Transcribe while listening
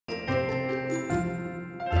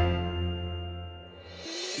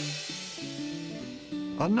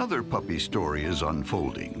Another puppy story is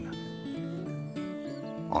unfolding.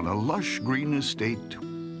 On a lush green estate,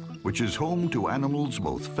 which is home to animals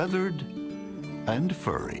both feathered and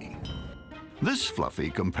furry. This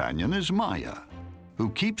fluffy companion is Maya,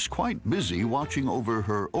 who keeps quite busy watching over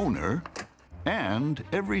her owner and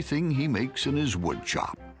everything he makes in his wood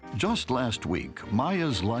shop. Just last week,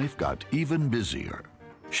 Maya's life got even busier.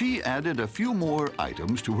 She added a few more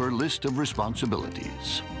items to her list of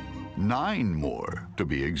responsibilities. 9 more, to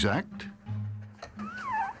be exact.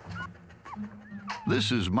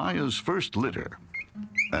 This is Maya's first litter,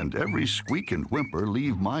 and every squeak and whimper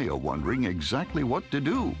leave Maya wondering exactly what to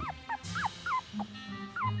do.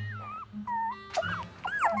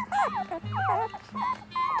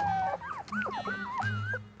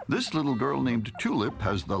 This little girl named Tulip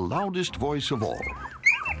has the loudest voice of all.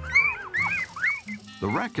 The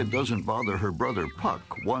racket doesn't bother her brother Puck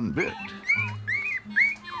one bit.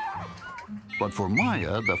 But for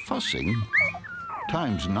Maya, the fussing,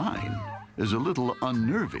 times 9, is a little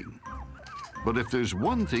unnerving. But if there's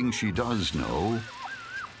one thing she does know,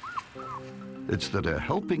 it's that a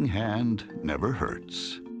helping hand never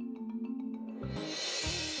hurts.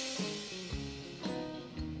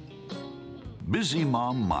 Busy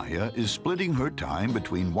Mom Maya is splitting her time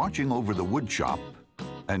between watching over the wood shop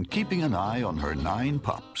and keeping an eye on her 9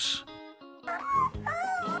 pups.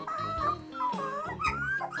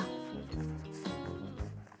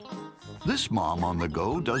 This mom on the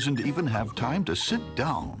go doesn't even have time to sit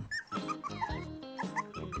down.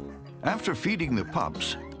 After feeding the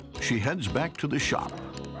pups, she heads back to the shop.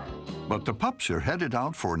 But the pups are headed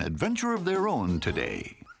out for an adventure of their own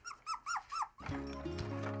today.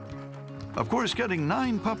 Of course, getting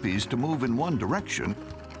 9 puppies to move in one direction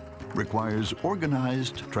requires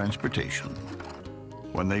organized transportation.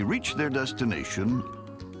 When they reach their destination,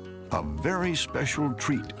 a very special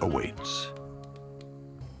treat awaits.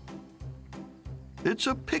 It's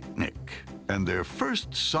a picnic and their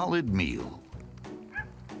first solid meal.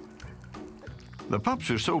 The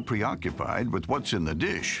pups are so preoccupied with what's in the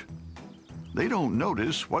dish, they don't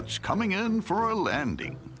notice what's coming in for a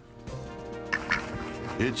landing.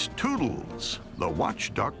 It's Toodles, the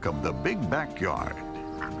watchdog of the big backyard.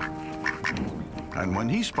 And when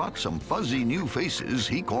he spots some fuzzy new faces,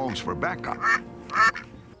 he calls for backup.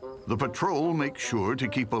 The patrol makes sure to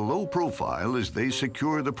keep a low profile as they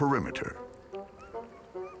secure the perimeter.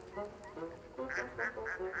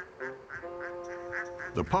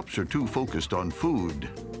 The pups are too focused on food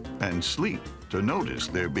and sleep to notice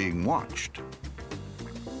they're being watched.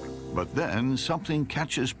 But then something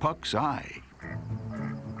catches Puck's eye.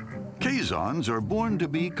 Keeshonds are born to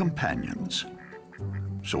be companions,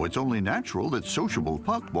 so it's only natural that sociable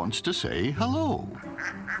Puck wants to say hello.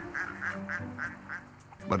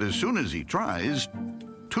 But as soon as he tries,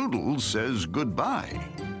 Toodles says goodbye.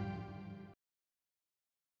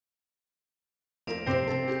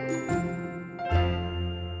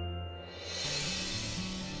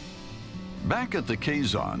 Back at the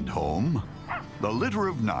Keeshond home, the litter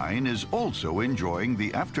of 9 is also enjoying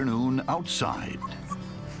the afternoon outside.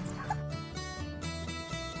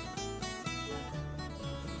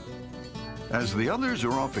 As the others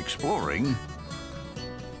are off exploring,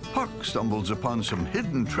 Puck stumbles upon some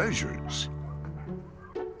hidden treasures.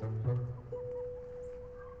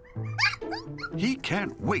 He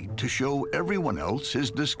can't wait to show everyone else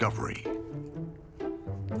his discovery.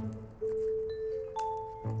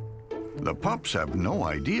 The pups have no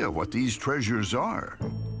idea what these treasures are,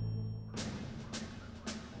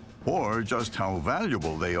 or just how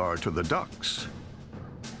valuable they are to the ducks.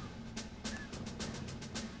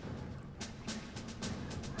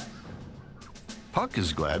 Puck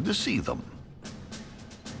is glad to see them,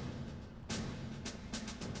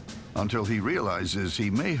 until he realizes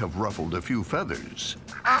he may have ruffled a few feathers,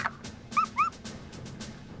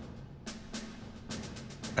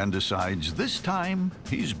 and decides this time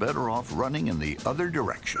he's better off running in the other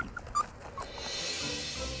direction.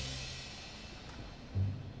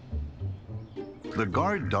 The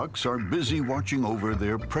guard ducks are busy watching over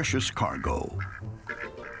their precious cargo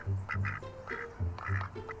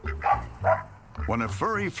when a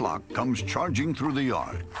furry flock comes charging through the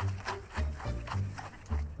yard.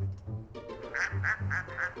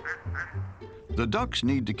 The ducks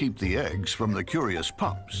need to keep the eggs from the curious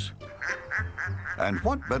pups. And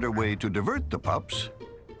what better way to divert the pups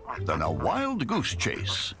than a wild goose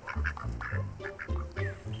chase?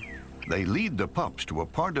 They lead the pups to a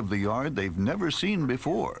part of the yard they've never seen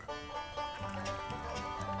before.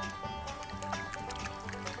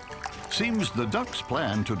 Seems the ducks'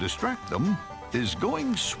 plan to distract them is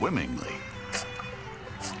going swimmingly.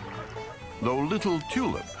 Though little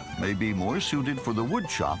Tulip may be more suited for the wood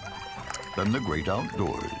shop than the great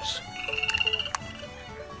outdoors.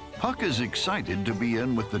 Puck is excited to be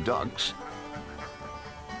in with the ducks,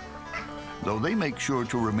 though they make sure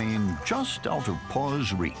to remain just out of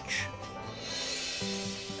Paw's reach.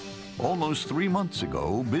 Almost 3 months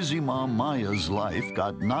ago, busy Mom Maya's life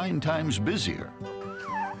got 9 times busier.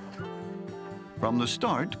 From the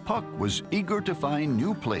start, Puck was eager to find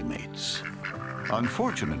new playmates.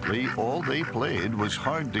 Unfortunately, all they played was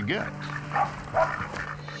hard to get.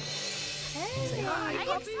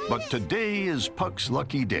 But today is Puck's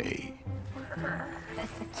lucky day.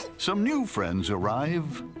 Some new friends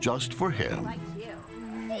arrive just for him,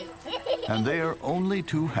 and they are only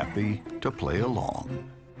too happy to play along.